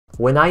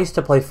When I used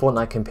to play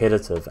Fortnite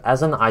competitive,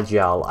 as an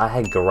IGL, I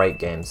had great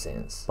game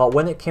sense. But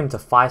when it came to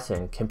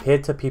fighting,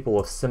 compared to people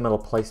with similar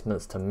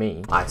placements to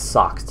me, I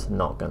sucked,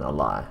 not gonna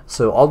lie.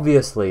 So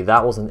obviously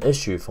that was an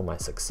issue for my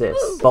success.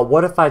 But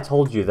what if I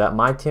told you that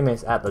my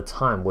teammates at the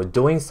time were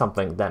doing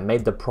something that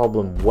made the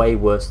problem way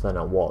worse than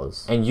it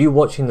was? And you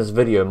watching this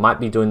video might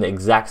be doing the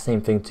exact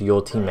same thing to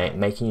your teammate,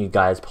 making you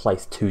guys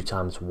place 2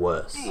 times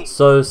worse.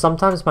 So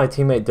sometimes my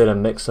teammate did a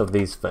mix of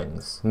these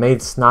things. Made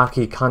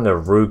snarky kind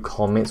of rude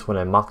comments when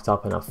I mucked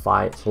up in a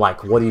fight,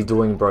 like, "What are you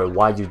doing, bro?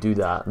 Why'd you do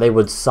that?" They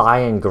would sigh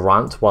and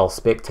grunt while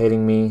spectating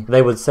me.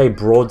 They would say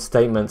broad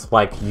statements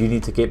like, "You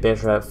need to get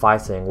better at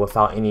fighting,"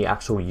 without any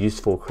actual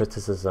useful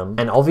criticism.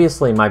 And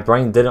obviously my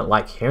brain didn't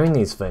like hearing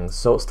these things,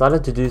 so it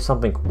started to do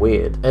something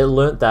weird. It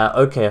learnt that,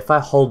 okay, if I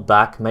hold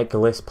back, make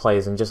less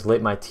plays, and just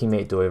let my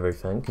teammate do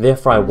everything,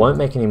 therefore I won't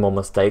make any more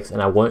mistakes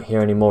and I won't hear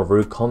any more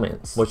rude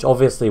comments. Which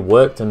obviously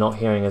worked, and not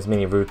hearing as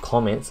many rude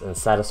comments and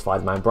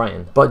satisfied my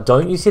brain. But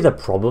don't you see the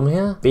problem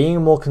here?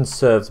 Being more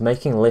conserved,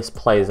 making less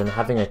plays, and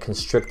having a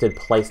constricted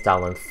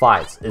playstyle in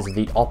fights is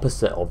the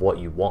opposite of what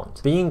you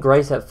want. Being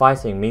great at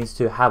fighting means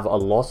to have a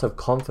lot of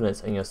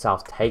confidence in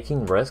yourself,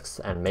 taking risks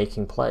and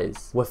making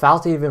plays.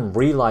 Without even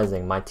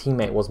realizing my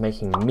teammate was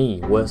making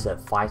me worse at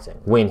fighting,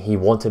 when he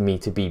wanted me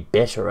to be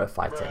better at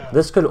fighting.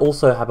 This could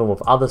also happen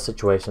with other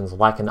situations,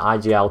 like an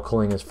IGL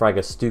calling his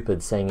fragger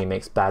stupid, saying he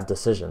makes bad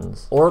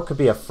decisions. Or it could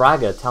be a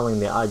fragger telling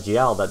the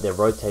IGL that their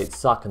rotates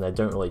suck and they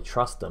don't really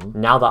trust them.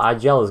 Now the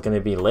IGL is going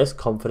to be less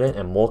confident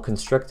and more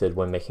constricted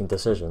when making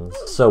decisions.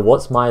 So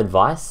what's my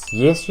advice?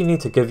 Yes, you need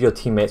to give your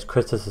teammates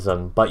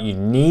criticism, but you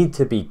need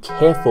to be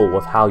careful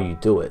with how you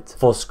do it.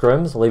 For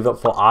scrims, leave it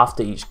for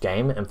after each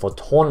game, and for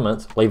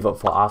tournaments, leave it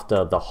for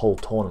after the whole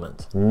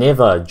tournament.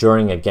 Never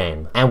during a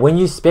game. And when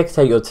you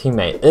spectate your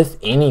teammate, if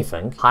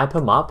anything, hype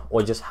him up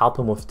or just help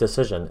him with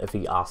decision if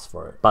he asks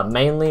for it. But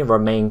mainly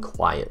remain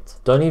quiet.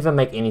 Don't even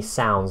make any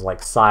sounds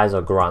like sighs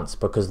or grunts,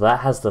 because that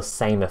has the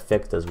same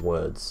effect as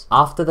words.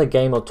 After the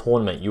game or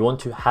tournament, you want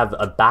to have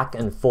a back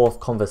and forth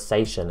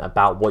conversation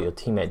about what your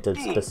teammate did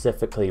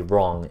specifically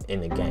wrong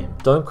in the game.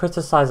 Don't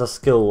criticize a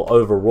skill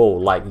overall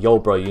like, "Yo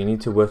bro, you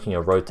need to work on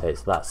your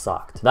rotates, that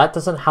sucked." That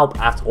doesn't help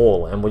at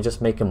all and will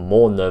just make him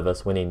more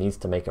nervous when he needs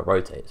to make a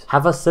rotate.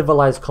 Have a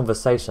civilized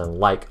conversation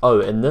like, "Oh,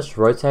 in this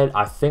rotate,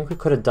 I think we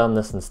could have done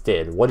this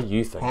instead. What do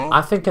you think?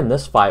 I think in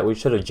this fight, we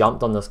should have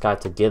jumped on this guy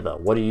together.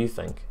 What do you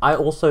think?" I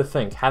also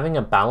think having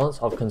a balance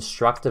of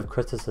constructive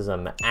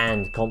criticism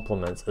and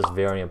compliments is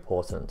very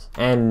important.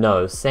 And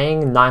no,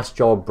 saying "nice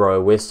job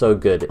bro, we're so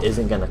good"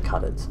 isn't gonna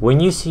cut it. When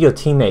you see your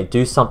teammate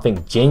do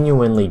something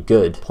genuinely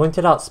good, point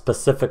it out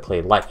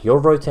specifically, like, "Your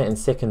rotate and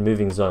second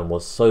moving zone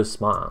was so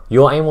smart.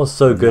 Your aim was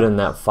so good in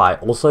that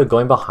fight. Also,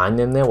 going behind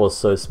them there was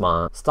so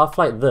smart." Stuff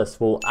like this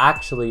will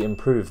actually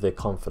improve their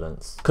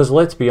confidence. Cause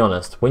let's be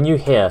honest, when you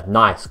hear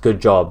 "nice, good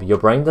job," your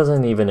brain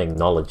doesn't even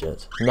acknowledge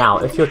it. Now,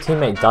 if your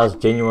teammate does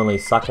genuinely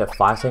suck at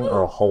fighting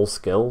or a whole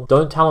skill,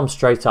 don't tell him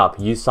straight up,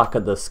 "You suck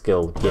at this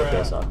skill, get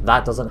better."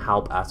 That doesn't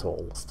help at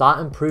all. Start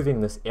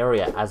improving this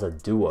area as a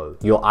duo.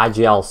 Your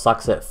IGL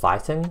sucks at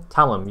fighting?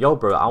 Tell him, "Yo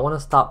bro, I want to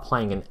start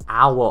playing an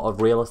hour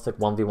of realistic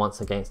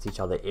 1v1s against each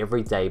other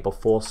every day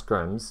before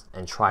scrims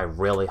and try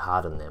really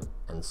hard in them,"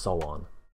 and so on.